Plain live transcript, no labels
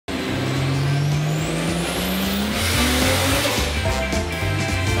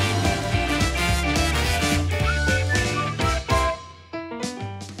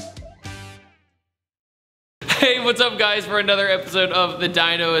Hey, what's up guys, for another episode of The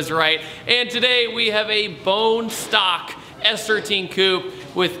Dyno Is Right. And today we have a bone stock S13 coupe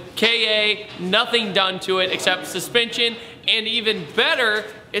with KA, nothing done to it except suspension, and even better,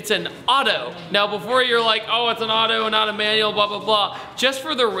 it's an auto. Now before you're like, oh, it's an auto and not a manual, blah, blah, blah. Just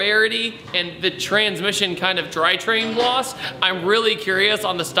for the rarity and the transmission kind of drivetrain loss, I'm really curious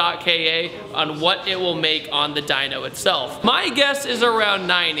on the stock KA on what it will make on the dyno itself. My guess is around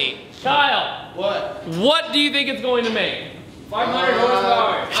 90. Kyle, what do you think it's going to make? 500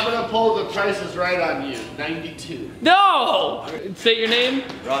 horsepower. I'm gonna pull the prices right on you. 92. No! Say your name?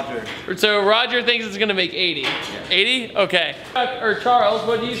 Roger. So Roger thinks it's gonna make 80. Yeah. 80? Okay. Or Charles,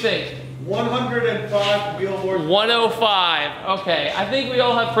 what do you think? 105 wheel horsepower. 105. Okay. I think we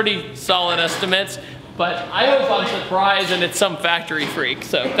all have pretty solid estimates, but I hope I'm surprised and it's some factory freak.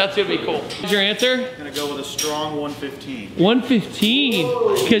 So that's gonna be cool. What's your answer? I'm gonna go with a strong 115. 115?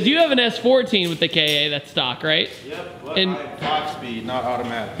 Because you have an S14 with the KA that's stock, right? Yep. But and 5-speed, not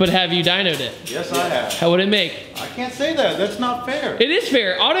automatic. But have you dynoed it? Yes, I have. How would it make? I can't say that. That's not fair. It is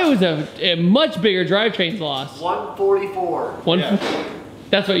fair. Auto is a much bigger drivetrain loss. 144. Yeah.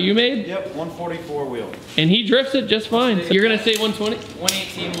 That's what you made? Yep, 144 wheel. And he drifts it just fine. You're gonna say 120?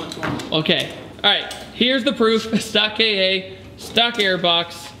 118, 120. Okay. All right. Here's the proof. Stock KA, stock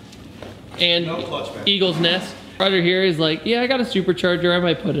airbox, and no clutch back. Eagle's Nest. Roger here is like, yeah, I got a supercharger. I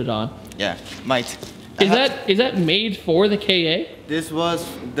might put it on. Yeah, might. Is that made for the KA? This was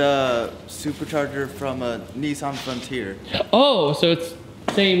the supercharger from a Nissan Frontier. Oh, so it's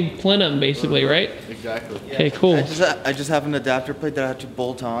same plenum basically, right? Exactly. Okay, cool. I just have an adapter plate that I have to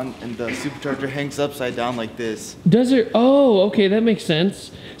bolt on, and the supercharger hangs upside down like this. Does it? Oh, okay, that makes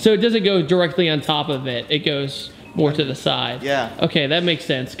sense. So it doesn't go directly on top of it. It goes more to the side. Yeah. Okay, that makes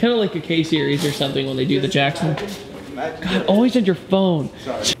sense. Kind of like a K-series or something when they do the Jackson. God, always on your phone.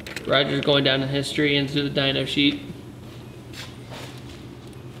 Sorry. Roger's going down in history into the dyno sheet.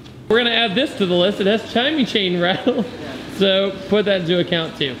 We're gonna add this to the list. It has chimney chain rattle. So put that into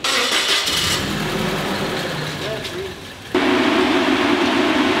account too.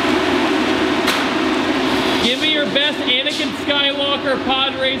 Give me your best Anakin Skywalker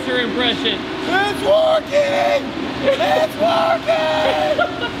pod racer impression. It's working! It's working!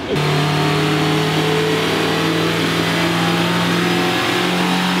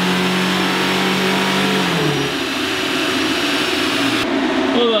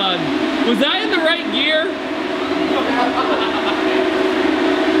 Hold on. Was that in the right gear?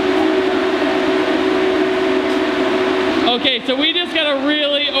 Okay, so we just got a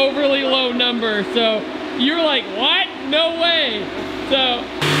really overly low number. So you're like, what? No way. So.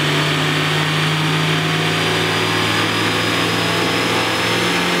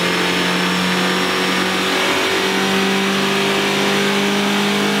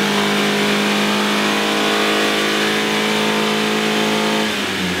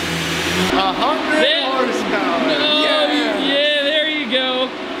 Yeah, there you go.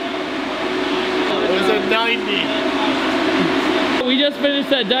 It was a 90. We just finished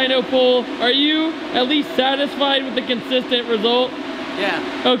that dyno pull. Are you at least satisfied with the consistent result? Yeah.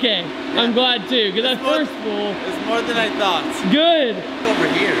 Okay, yeah. I'm glad too, because that first pull. It's more than I thought. Good. Over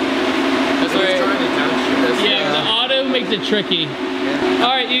here. That's what trying to downshift. Yeah, the auto makes it tricky. Yeah. All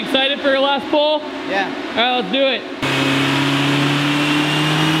right, you excited for your last pull? Yeah. All right, let's do it.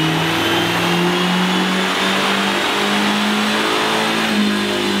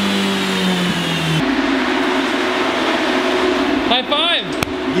 High five.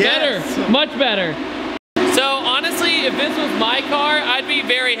 Yes. Better, much better. So honestly, if this was my car, I'd be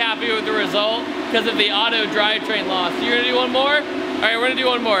very happy with the result because of the auto drivetrain loss. You gonna do one more? All right, we're gonna do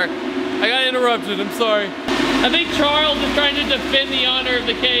one more. I got interrupted, I'm sorry. I think Charles is trying to defend the honor of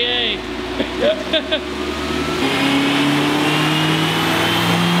the KA.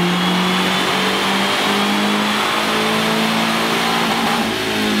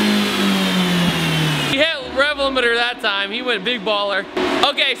 Rev limiter that time, he went big baller.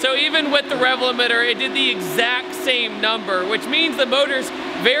 Okay, so even with the rev limiter, it did the exact same number, which means the motor's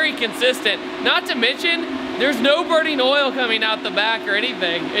very consistent. Not to mention, there's no burning oil coming out the back or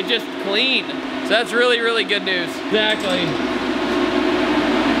anything. It's just clean. So that's really, really good news. Exactly.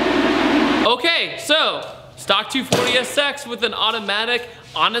 Okay, so stock 240SX with an automatic.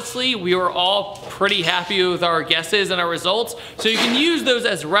 Honestly, we were all pretty happy with our guesses and our results. So you can use those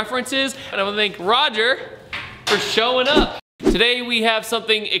as references. And I want to thank Roger for showing up. Today we have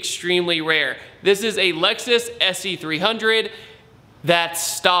something extremely rare. This is a Lexus SC300. That's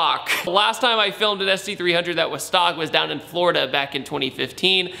stock. The last time I filmed an SC300 that was stock was down in Florida back in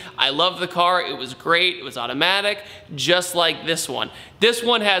 2015. I love the car, it was great, it was automatic, just like this one. This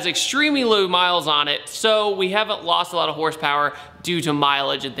one has extremely low miles on it, so we haven't lost a lot of horsepower due to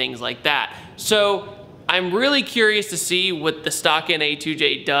mileage and things like that. So I'm really curious to see what the stock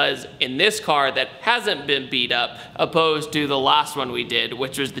NA2J does in this car that hasn't been beat up, opposed to the last one we did,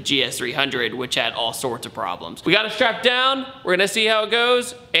 which was the GS300, which had all sorts of problems. We got it strapped down, we're gonna see how it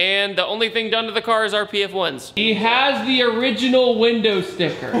goes, and the only thing done to the car is our PF1s. He has the original window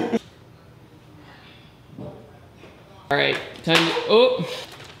sticker. All right, time to, oh.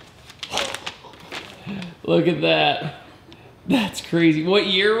 Look at that. That's crazy. What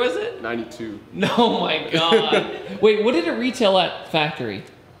year was it? 92. Oh my God. Wait, what did it retail at factory?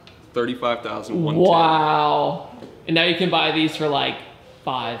 35,110. Wow. And now you can buy these for like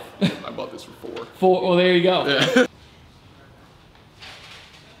 $5. I bought this for $4. $4, well there you go. Yeah.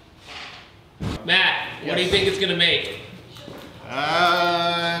 Matt, what do you think it's gonna make?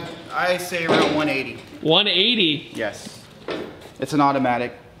 I say around 180. 180? Yes. It's an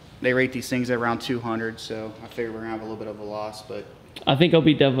automatic. They rate these things at around 200, so I figure we're gonna have a little bit of a loss, but. I think I'll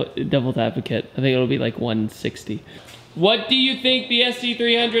be devil's advocate. I think it'll be like 160. What do you think the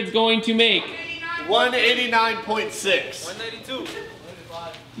SC300 is going to make? 189.6. 192.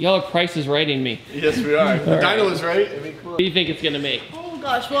 Y'all are Price is Righting me. Yes, we are. Dyno is right. I mean, come on. What do you think it's gonna make? Oh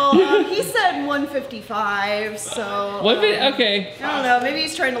gosh, well, he said 155, so. What if it, okay. I don't know, maybe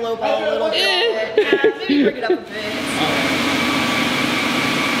he's trying to lowball a little bit. Yeah, maybe bring it up a bit.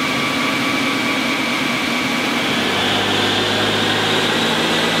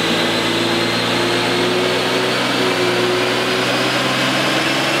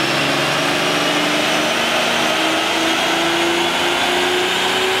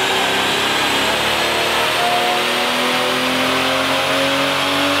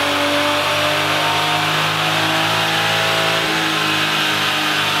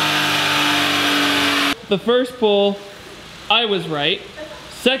 The first pull, I was right.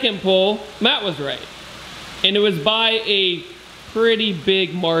 Second pull, Matt was right. And it was by a pretty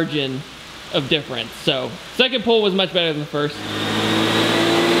big margin of difference. So, second pull was much better than the first.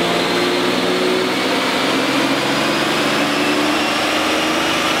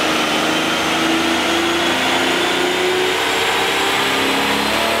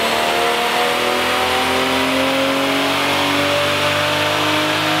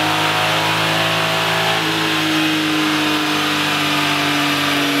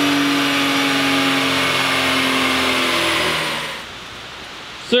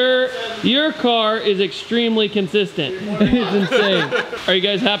 Sir, your car is extremely consistent. It's insane. Are you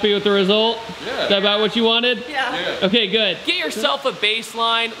guys happy with the result? Yeah. Is that about what you wanted? Yeah. Okay, good. Get yourself a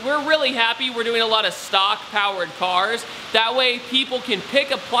baseline. We're really happy we're doing a lot of stock powered cars. That way people can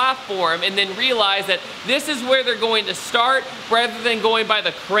pick a platform and then realize that this is where they're going to start rather than going by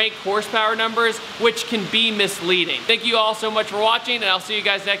the crank horsepower numbers, which can be misleading. Thank you all so much for watching, and I'll see you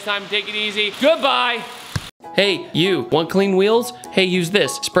guys next time. Take it easy. Goodbye. Hey, you, want clean wheels? Hey, use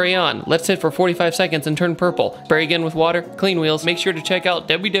this, spray on. Let's sit for 45 seconds and turn purple. Spray again with water, clean wheels. Make sure to check out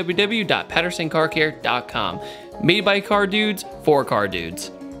www.pattersoncarcare.com. Made by car dudes, for car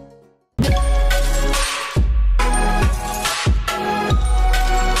dudes.